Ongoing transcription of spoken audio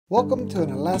Welcome to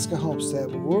an Alaska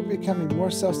homestead where we're becoming more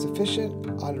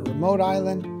self-sufficient on a remote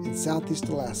island in southeast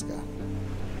Alaska.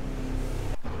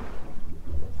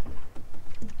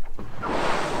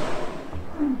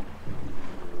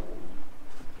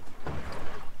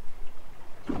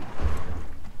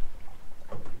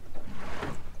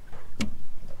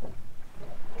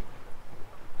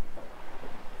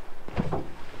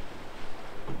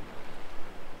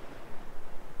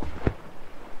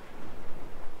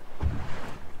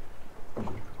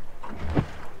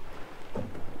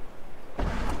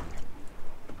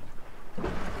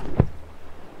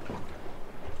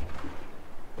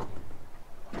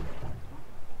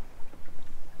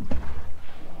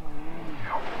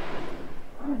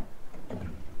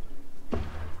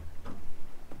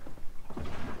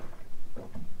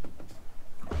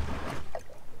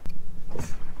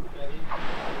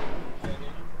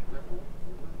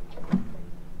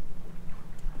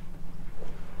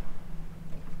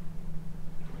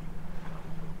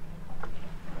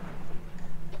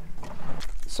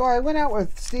 So I went out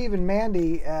with Steve and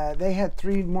Mandy. They had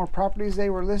 3 more properties they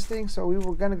were listing, so we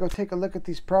were going to go take a look at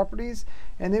these properties,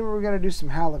 and then we were going to do some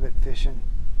halibut fishing.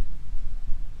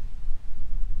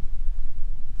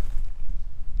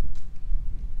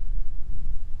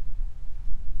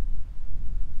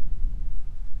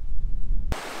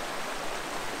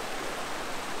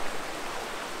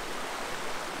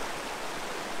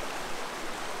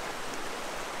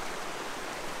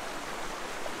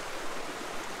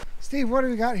 Steve, what do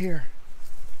we got here?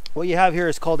 What you have here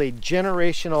is called a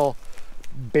generational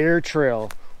bear trail,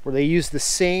 where they use the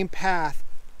same path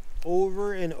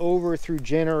over and over through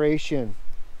generation.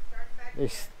 They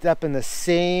step in the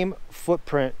same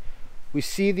footprint. We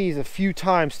see these a few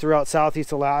times throughout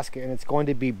southeast Alaska, and it's going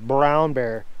to be brown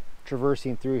bear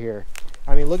traversing through here.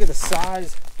 I mean, look at the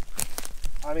size.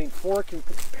 I mean, for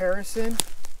comparison,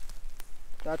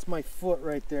 that's my foot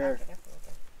right there.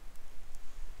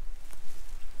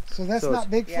 So that's not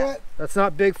Bigfoot? Yeah. That's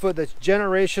not Bigfoot, that's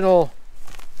generational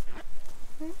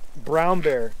brown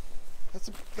bear.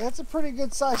 That's a pretty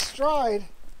good sized stride.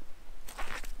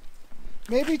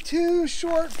 Maybe too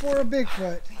short for a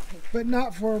Bigfoot, but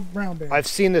not for a brown bear. I've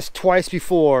seen this twice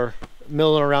before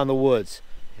milling around the woods.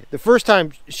 The first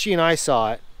time she and I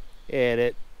saw it, and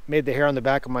it made the hair on the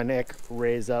back of my neck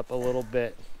raise up a little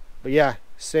bit. But yeah,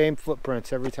 same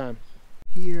footprints every time.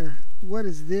 Here, what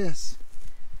is this?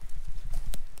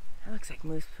 That looks like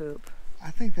moose poop.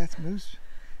 I think that's moose.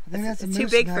 I think that's a moose too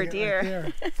big for nugget deer.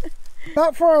 Right there.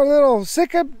 Not for a little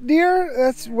Sika deer.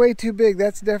 That's way too big.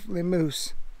 That's definitely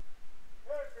moose.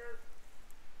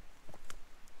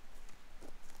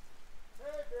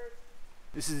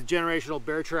 This is a generational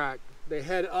bear track. They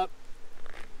head up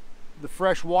the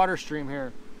fresh water stream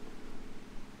here.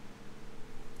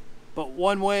 But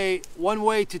one way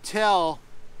to tell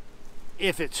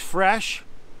if it's fresh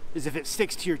is if it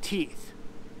sticks to your teeth.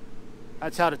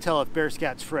 That's how to tell if bear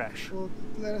scat's fresh. Well,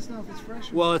 let us know if it's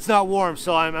fresh. Well, it's not warm,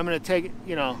 so I'm going to take it,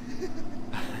 you know.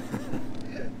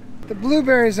 The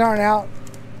blueberries aren't out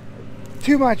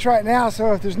too much right now,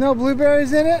 so if there's no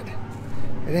blueberries in it,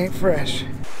 it ain't fresh.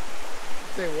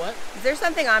 Say what? Is there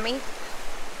something on me?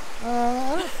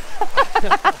 I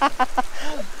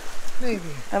don't...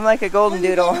 Maybe. I'm like a golden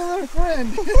doodle. Little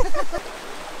friend. Crikey,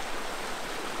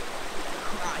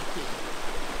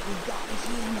 we got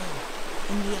Juneau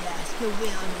in the Alaska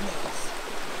wilderness,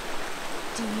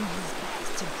 doing his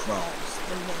best to cross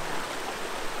the river.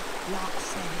 Lock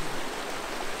 7,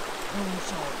 home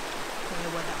shore, fair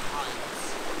weather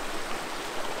heights.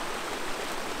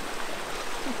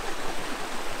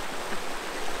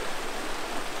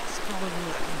 Scalding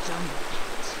like a jungle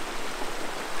cat.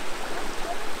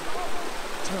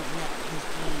 Don't let his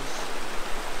age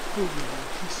fool you,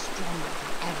 he's stronger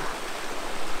than ever.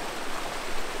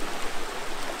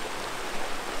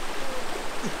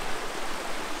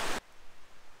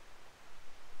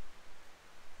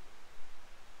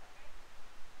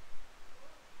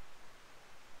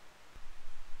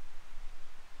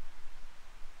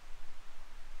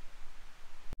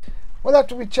 Well,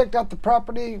 after we checked out the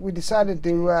property, we decided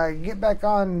to get back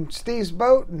on Steve's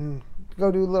boat and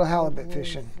go do a little halibut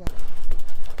fishing.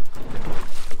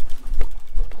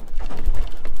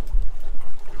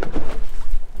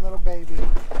 Little baby.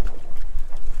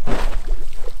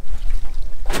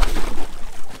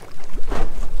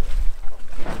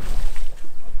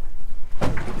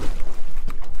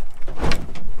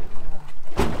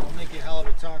 I'll make you a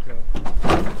halibut taco.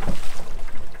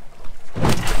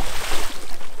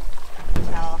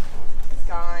 It's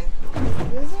gone.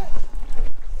 Is it?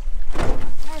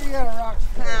 Oh, you got a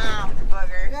rockfish. Ah,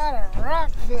 bugger. You got a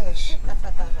rockfish.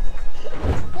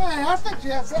 Man, I thought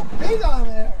you had something big on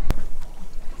there.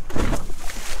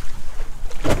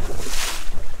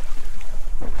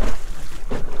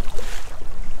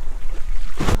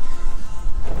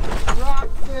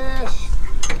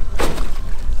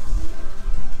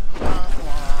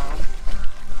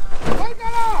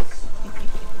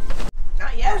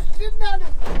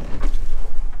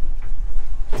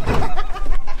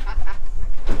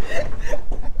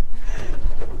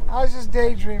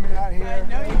 daydreaming out here. I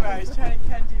know you are. I was trying to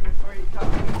catch you before you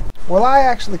caught me. Well, I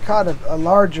actually caught a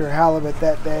larger halibut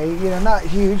that day. You know, not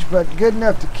huge, but good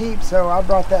enough to keep. So I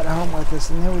brought that home with us,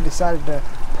 and then we decided to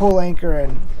pull anchor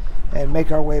and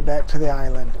make our way back to the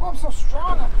island. Oh, I'm so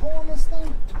strong. I'm pulling this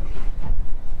thing.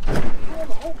 Pull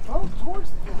the whole boat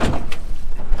towards the guy.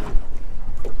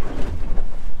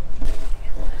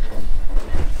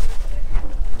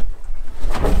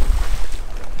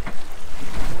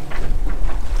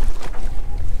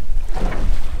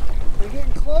 We're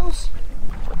getting close.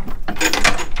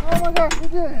 Oh my gosh, we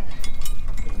did it.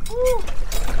 Woo.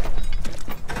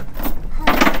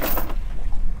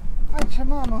 Hi,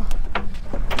 Chamama.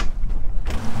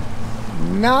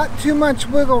 Not too much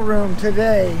wiggle room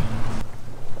today.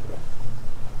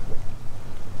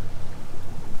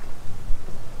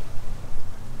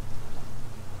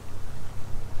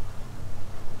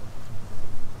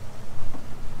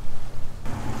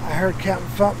 I heard Captain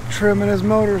Funk trimming his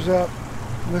motors up.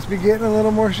 Must be getting a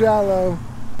little more shallow.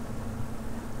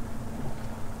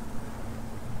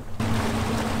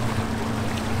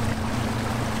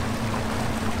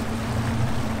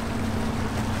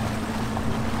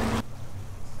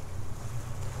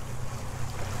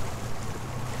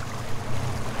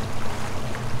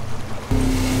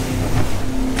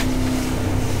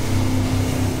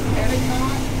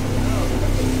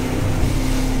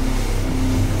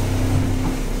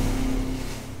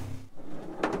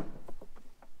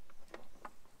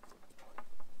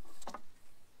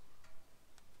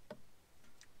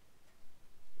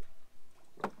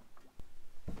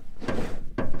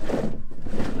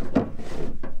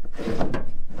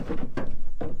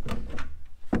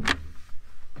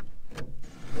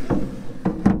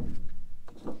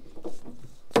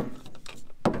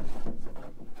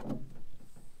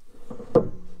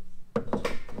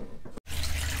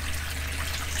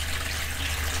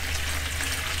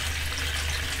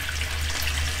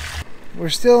 We're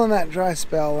still in that dry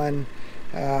spell, and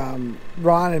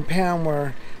Ron and Pam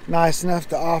were nice enough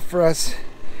to offer us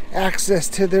access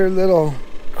to their little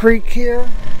creek here.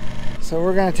 So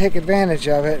we're going to take advantage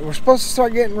of it. We're supposed to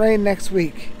start getting rain next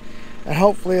week, and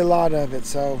hopefully a lot of it,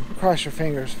 so cross your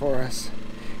fingers for us.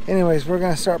 Anyways, we're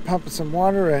going to start pumping some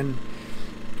water and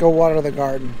go water the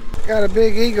garden. Got a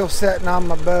big eagle setting on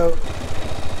my boat.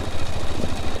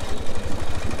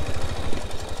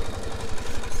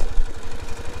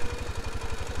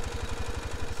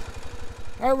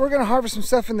 Alright, we're going to harvest some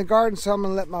stuff in the garden, so I'm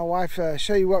going to let my wife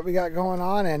show you what we got going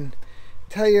on and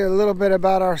tell you a little bit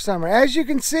about our summer. As you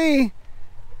can see,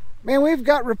 man, we've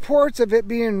got reports of it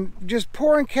being just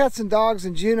pouring cats and dogs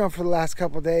in Juneau for the last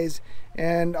couple of days,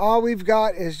 and all we've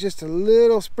got is just a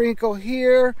little sprinkle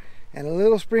here and a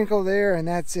little sprinkle there, and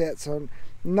that's it. So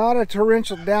not a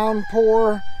torrential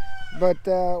downpour, but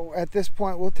at this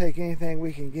point we'll take anything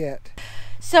we can get.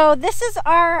 So this is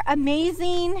our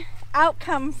amazing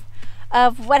outcome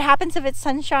of what happens if it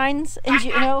sunshines in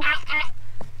Juneau.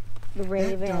 The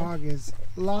raven. That dog has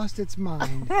lost its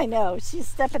mind. I know, she's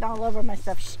stepping all over my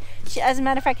stuff. She, as a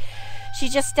matter of fact, she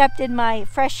just stepped in my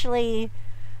freshly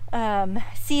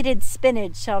seeded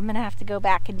spinach, so I'm gonna have to go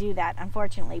back and do that,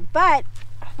 unfortunately. But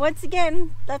once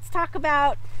again, let's talk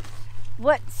about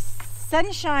what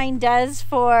sunshine does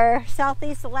for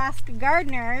Southeast Alaska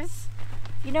gardeners.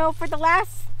 You know, for the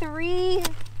last three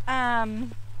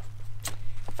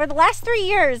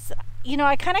years, you know,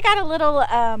 I kind of got a little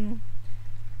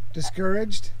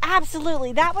discouraged?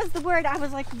 Absolutely, that was the word. I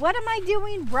was like, what am I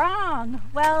doing wrong?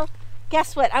 Well,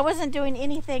 guess what? I wasn't doing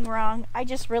anything wrong. I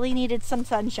just really needed some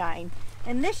sunshine.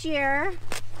 And this year,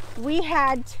 we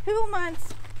had 2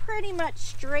 months pretty much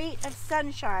straight of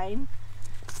sunshine.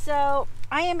 So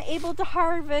I am able to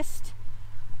harvest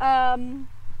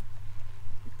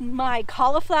my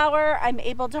cauliflower. I'm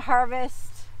able to harvest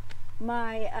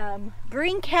my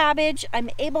green cabbage. I'm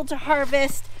able to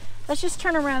harvest, let's just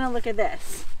turn around and look at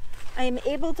this. I am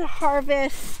able to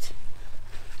harvest,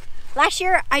 last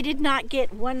year I did not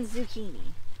get one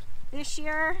zucchini. This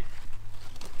year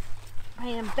I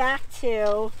am back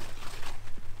to,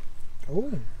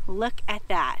 oh, look at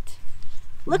that.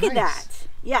 Look at that.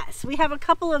 Yes, we have a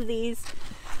couple of these.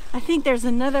 I think there's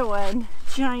another one,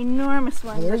 ginormous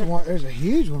one. Well, there's one. There's a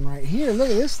huge one right here. Look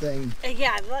at this thing.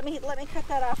 Yeah, let me cut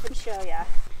that off and show you.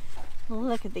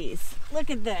 Look at these. Look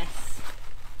at this.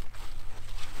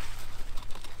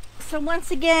 So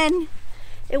once again,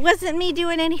 it wasn't me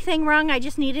doing anything wrong. I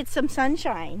just needed some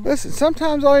sunshine. Listen,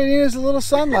 sometimes all you need is a little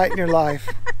sunlight in your life.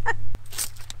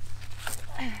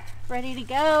 Ready to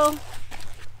go.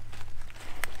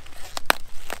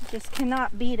 Just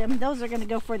cannot beat them. Those are going to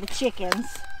go for the chickens.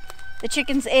 The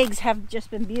chickens' eggs have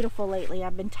just been beautiful lately.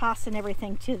 I've been tossing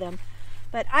everything to them.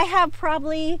 But I have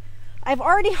I've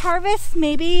already harvested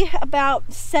maybe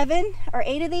about 7 or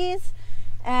 8 of these,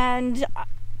 and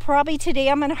probably today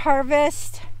I'm gonna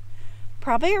harvest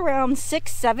probably around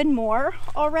 6, 7 more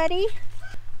already.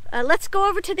 Let's go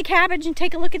over to the cabbage and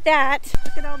take a look at that.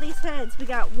 Look at all these heads. We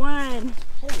got 1,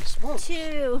 Holy smokes.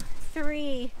 2,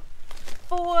 3,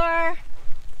 4,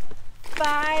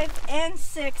 5, and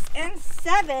 6, and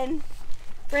 7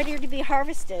 ready to be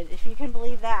harvested, if you can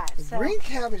believe that. The green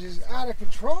cabbage is out of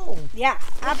control. Yeah,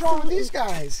 What's wrong with absolutely. these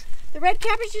guys? The red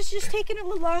cabbage is just taking a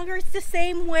little longer. It's the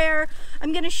same where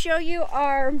I'm going to show you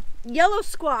our yellow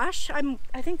squash.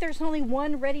 I think there's only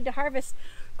 1 ready to harvest.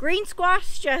 Green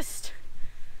squash just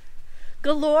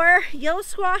galore. Yellow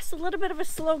squash a little bit of a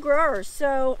slow grower.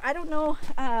 So I don't know.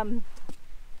 Come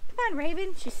on,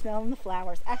 Raven. She's smelling the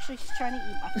flowers. Actually, she's trying to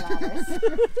eat my flowers.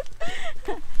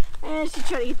 And she's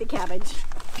trying to eat the cabbage.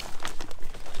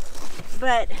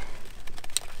 But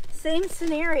same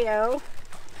scenario.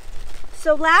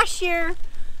 So last year,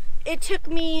 it took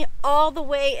me all the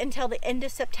way until the end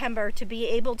of September to be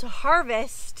able to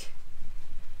harvest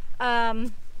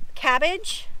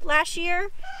cabbage last year.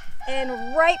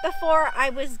 And right before I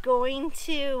was going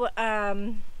to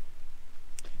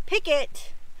pick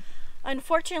it,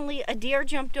 unfortunately, a deer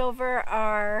jumped over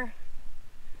our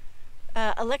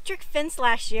electric fence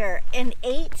last year and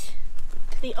ate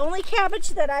the only cabbage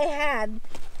that I had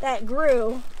that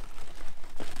grew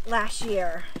last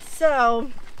year.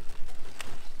 So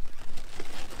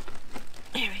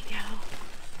there we go.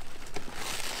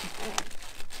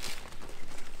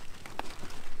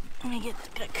 Let me get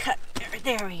a cut there.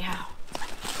 There we go. Look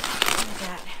at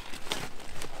that.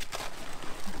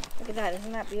 Look at that.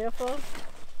 Isn't that beautiful?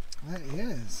 That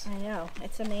is. I know.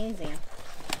 It's amazing.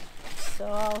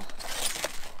 So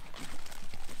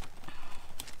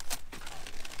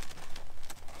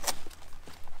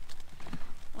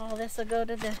all this will go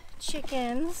to the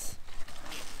chickens.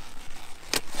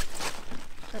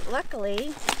 But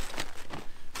luckily,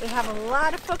 we have a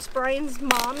lot of folks. Brian's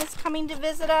mom is coming to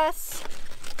visit us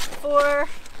for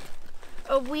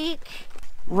a week.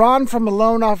 Ron from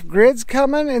Alone Off Grid's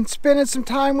coming and spending some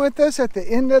time with us at the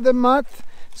end of the month.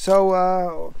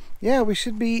 So, yeah, we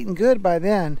should be eating good by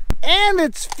then. And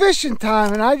it's fishing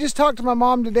time. And I just talked to my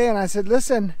mom today and I said,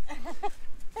 listen,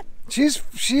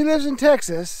 she lives in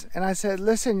Texas. And I said,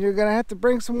 listen, you're going to have to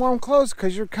bring some warm clothes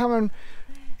because you're coming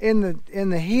in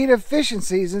the heat of fishing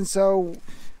season. So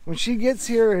when she gets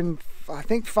here in, I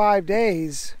think, 5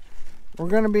 days, we're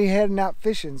going to be heading out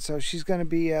fishing. So she's going to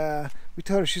be, we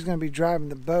told her she's going to be driving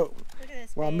the boat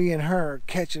while me and her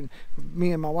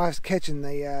me and my wife's catching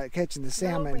the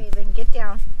salmon. Go, Raven, get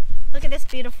down. Look at this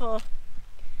beautiful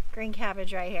green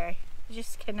cabbage right here. You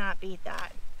just cannot beat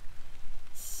that.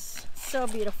 So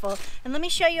beautiful. And let me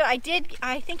show you, I think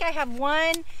I have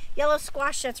 1 yellow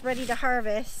squash that's ready to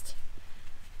harvest.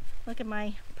 Look at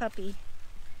my puppy.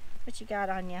 What you got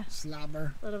on you?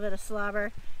 Slobber. A little bit of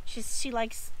slobber. She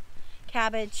likes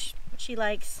cabbage. She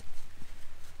likes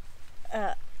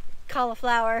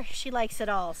cauliflower. She likes it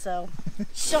all, so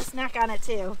she'll snack on it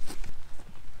too.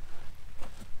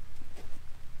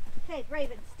 Hey,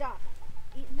 Raven, stop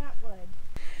eating that wood.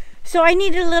 So I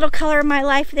needed a little color in my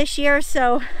life this year,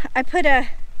 so I put a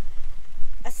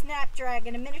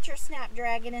snapdragon, a miniature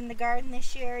snapdragon in the garden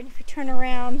this year. And if you turn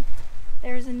around,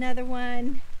 there's another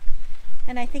one.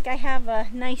 And I think I have a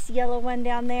nice yellow one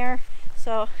down there.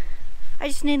 So I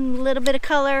just need a little bit of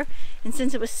color. And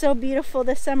since it was so beautiful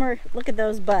this summer, look at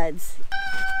those buds.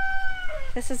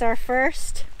 This is our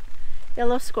first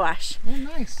yellow squash. Oh,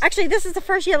 nice. Actually, this is the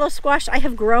first yellow squash I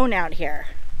have grown out here,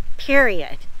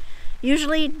 period.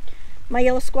 Usually my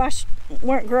yellow squash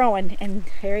weren't growing, and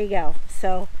there you go.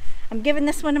 So I'm giving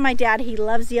this one to my dad. He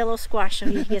loves yellow squash, so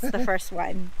he gets the first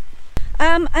one.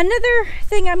 Another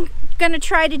thing I'm gonna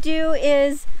try to do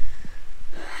is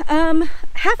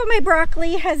half of my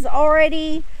broccoli has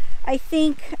already, I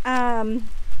think,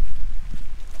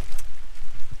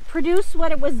 produced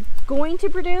what it was going to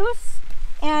produce.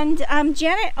 And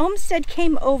Janet Homestead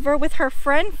came over with her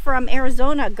friend from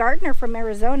Arizona, a gardener from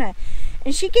Arizona,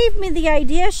 and she gave me the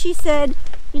idea. She said,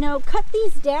 you know, cut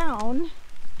these down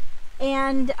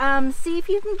and see if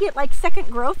you can get like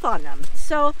second growth on them.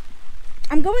 So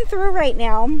I'm going through right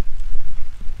now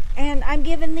and I'm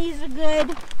giving these a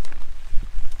good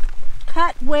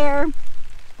cut where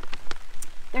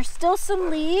there's still some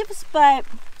leaves, but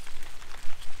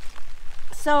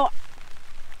so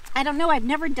I don't know, I've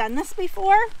never done this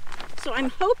before, so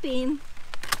I'm hoping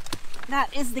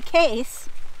that is the case.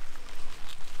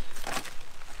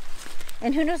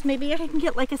 And who knows, maybe I can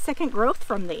get like a second growth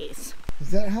from these.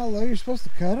 Is that how low you're supposed to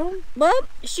cut them? Well,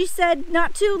 she said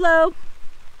not too low.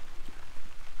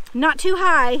 not too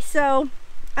high. So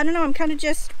I don't know, I'm kind of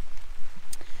just,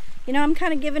 you know, I'm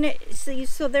kind of giving it,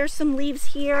 so there's some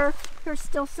leaves here. There's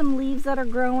still some leaves that are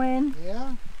growing.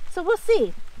 Yeah. So we'll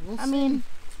see. I mean,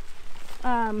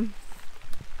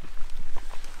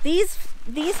 these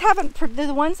haven't,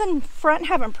 the ones in front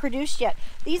haven't produced yet.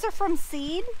 These are from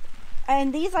seed,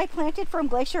 and these I planted from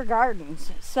Glacier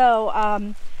Gardens.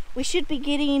 So we should be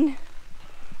getting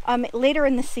later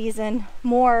in the season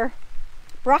more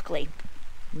broccoli.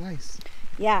 Nice.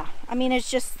 Yeah, I mean,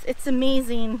 it's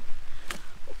amazing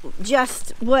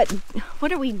just what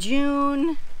are we,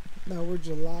 June? No, we're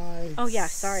July. Oh yeah,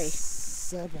 sorry.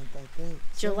 7th, I think.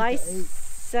 July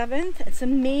 7th. It's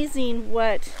amazing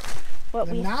what The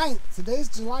we 9th. Today's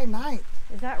July 9th.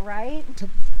 Is that right?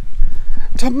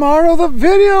 Tomorrow the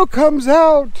video comes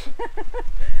out.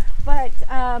 But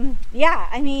yeah,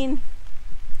 I mean,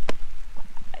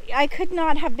 I could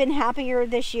not have been happier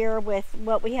this year with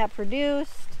what we have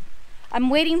produced. I'm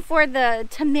waiting for the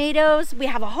tomatoes. We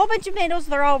have a whole bunch of tomatoes.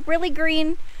 They're all really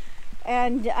green.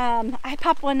 And I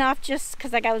popped one off just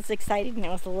because I was excited and it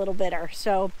was a little bitter.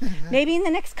 So maybe in the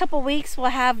next couple weeks we'll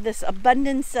have this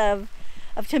abundance of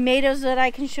tomatoes that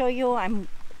I can show you. I'm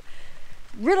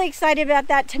really excited about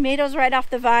that. Tomatoes right off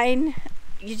the vine.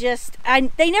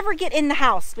 They never get in the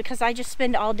house because I just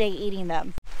spend all day eating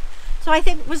them. So I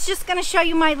was just going to show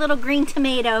you my little green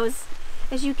tomatoes.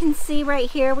 As you can see right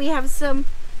here, we have some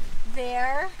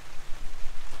there.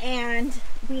 And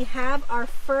we have our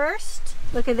first,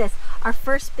 look at this, our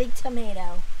first big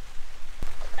tomato.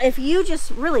 If you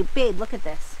just really big, look at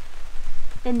this.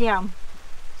 Bend down.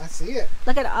 I see it.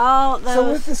 Look at all those.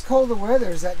 So with this colder weather,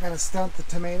 is that going to stunt the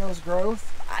tomatoes'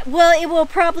 growth? Well, it will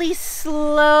probably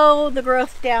slow the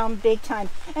growth down big time.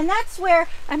 And that's where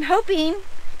I'm hoping,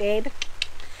 babe,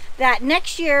 that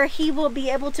next year he will be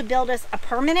able to build us a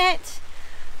permanent,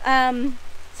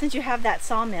 since you have that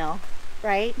sawmill,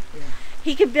 right? Yeah.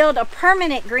 He could build a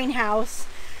permanent greenhouse,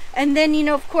 and then, you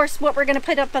know, of course, what we're going to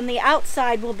put up on the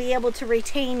outside will be able to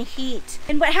retain heat.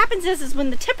 And what happens is when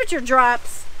the temperature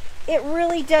drops, it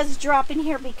really does drop in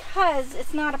here because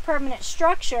it's not a permanent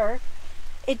structure.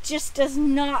 It just does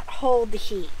not hold the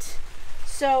heat.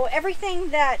 So everything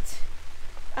that,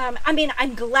 I mean,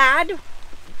 I'm glad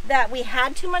that we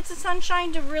had too much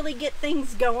sunshine to really get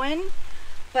things going,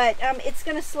 but it's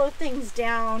going to slow things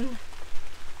down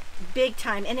big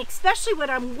time. And especially what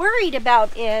I'm worried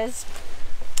about is,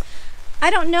 I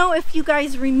don't know if you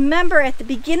guys remember at the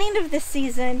beginning of the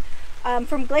season,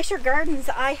 from Glacier Gardens,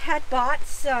 I had bought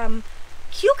some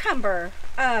cucumber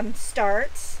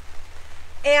starts,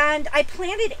 and I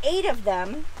planted 8 of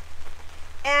them,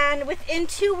 and within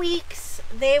 2 weeks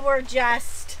they were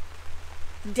just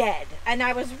dead, and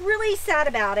I was really sad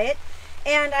about it.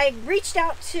 And I reached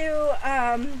out to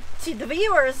the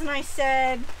viewers and I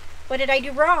said, what did I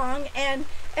do wrong? And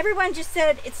everyone just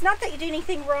said, it's not that you did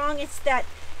anything wrong, it's that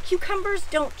cucumbers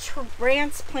don't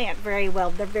transplant very well.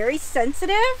 They're very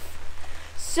sensitive.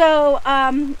 So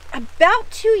about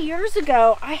 2 years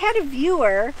ago, I had a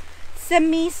viewer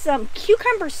send me some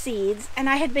cucumber seeds, and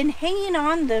I had been hanging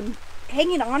on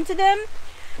to them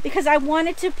because I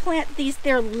wanted to plant these.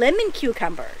 They're lemon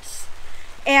cucumbers,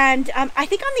 and I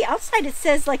think on the outside it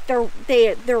says like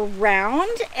they're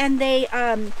round and they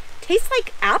taste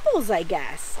like apples, I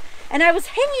guess. And I was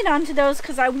hanging on to those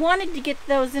because I wanted to get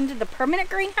those into the permanent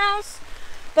greenhouse,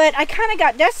 but I kind of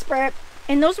got desperate,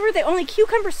 and those were the only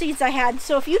cucumber seeds I had.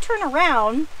 So if you turn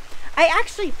around, I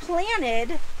actually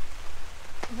planted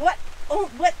what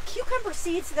cucumber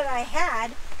seeds that I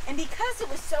had, and because it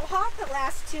was so hot the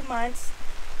last 2 months,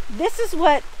 this is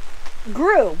what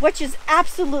grew, which is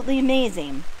absolutely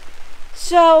amazing.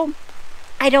 So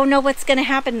I don't know what's going to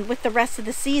happen with the rest of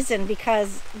the season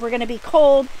because we're going to be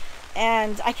cold.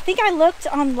 And I think I looked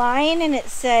online and it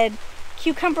said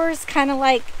cucumbers kind of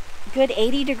like good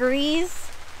 80 degrees.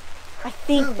 I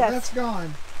think that's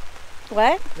gone.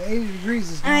 What? The 80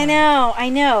 degrees is gone. I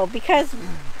know, because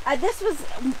this was,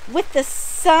 with the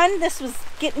sun, this was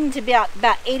getting to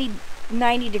about 80,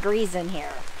 90 degrees in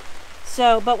here.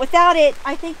 So, but without it,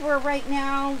 I think we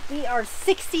are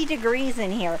 60 degrees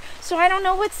in here. So I don't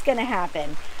know what's going to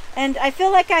happen. And I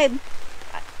feel like I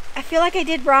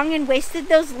did wrong and wasted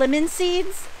those lemon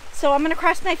seeds. So I'm going to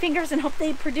cross my fingers and hope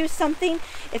they produce something.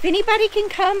 If anybody can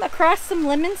come across some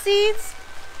lemon seeds,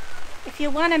 if you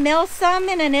want to mail some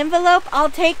in an envelope, I'll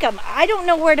take them. I don't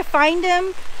know where to find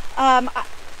them.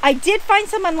 I did find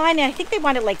some online, and I think they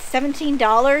wanted like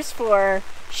 $17 for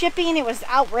shipping. It was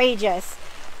outrageous.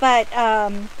 But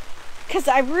because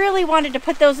I really wanted to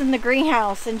put those in the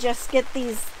greenhouse and just get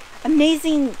these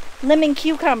amazing lemon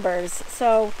cucumbers.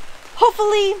 So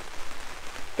hopefully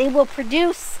they will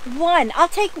produce one. I'll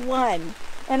take one,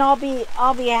 and I'll be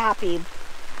happy.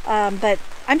 But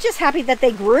I'm just happy that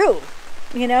they grew.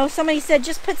 You know, somebody said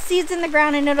just put seeds in the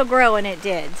ground and it'll grow, and it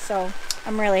did. So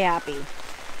I'm really happy.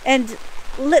 And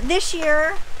this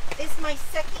year is my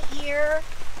second year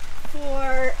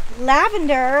for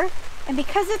lavender, and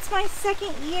because it's my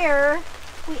second year,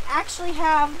 we actually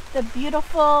have the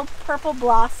beautiful purple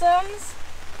blossoms,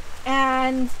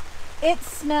 and it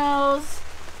smells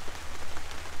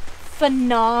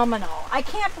phenomenal. I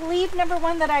can't believe, number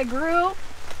one, that I grew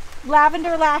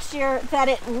lavender last year, that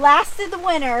it lasted the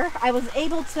winter. I was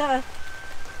able to,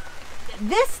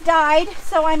 this died,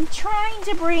 so I'm trying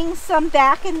to bring some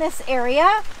back in this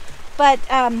area, but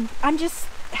I'm just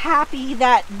happy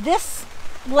that this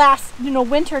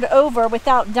wintered over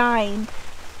without dying.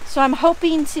 So I'm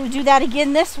hoping to do that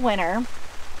again this winter,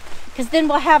 because then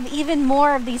we'll have even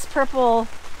more of these purple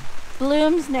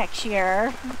blooms next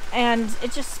year, and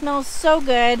it just smells so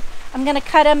good. I'm gonna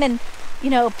cut them and, you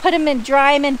know, put them in,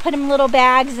 dry them and put them in little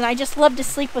bags, and I just love to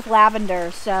sleep with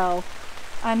lavender. So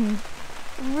I'm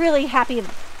really happy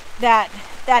that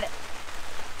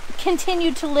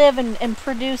continued to live and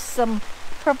produce some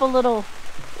purple little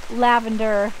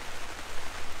lavender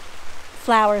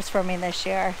flowers for me this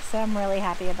year. So I'm really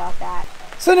happy about that.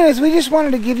 So anyways, we just wanted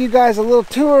to give you guys a little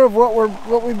tour of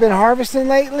what we've been harvesting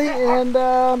lately, and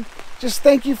just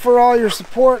thank you for all your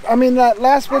support. I mean, that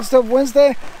last Wood Stove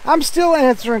Wednesday, I'm still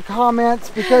answering comments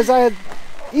because I had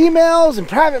emails and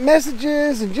private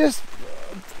messages and just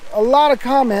a lot of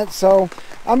comments. So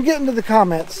I'm getting to the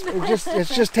comments.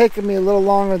 It's just taking me a little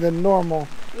longer than normal.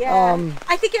 Yeah,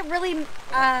 I think it really,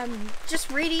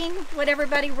 just reading what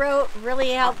everybody wrote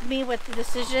really helped me with the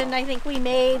decision I think we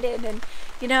made, and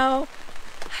you know,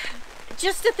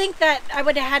 just to think that I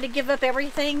would have had to give up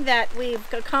everything that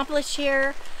we've accomplished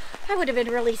here, I would have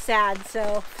been really sad.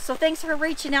 So thanks for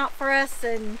reaching out for us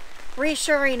and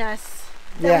reassuring us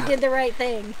that we did the right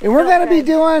thing. And we're going to be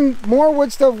doing more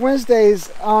Wood Stove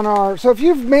Wednesdays on our, so if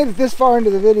you've made it this far into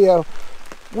the video,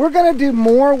 we're going to do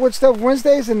more Wood Stove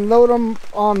Wednesdays and load them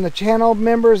on the channel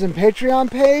members and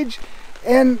Patreon page.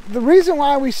 And the reason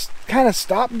why we kind of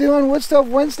stopped doing Wood Stove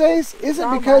Wednesdays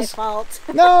isn't because... my fault.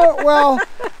 No, well,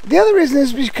 the other reason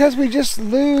is because we just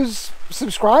lose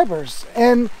subscribers.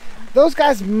 And those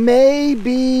guys may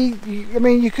be, I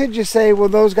mean, you could just say, well,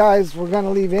 those guys were going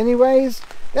to leave anyways.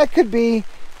 That could be.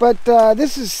 But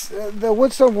this is, the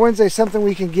Wood Stove Wednesday is something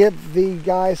we can give the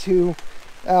guys who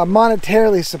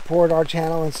monetarily support our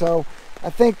channel. And so I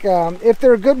think if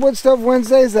there are good Wood Stove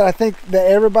Wednesdays that I think that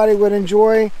everybody would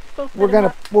enjoy,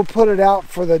 we'll put it out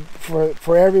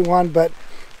for everyone. But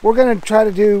we're gonna try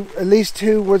to do at least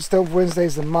 2 Wood Stove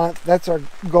Wednesdays a month. That's our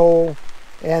goal,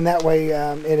 and that way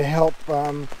it'll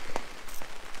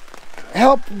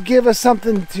help give us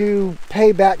something to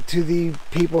pay back to the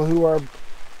people who are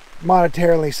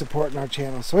monetarily supporting our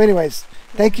channel. So anyways,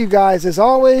 thank you guys as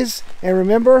always, and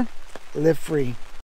remember, live free.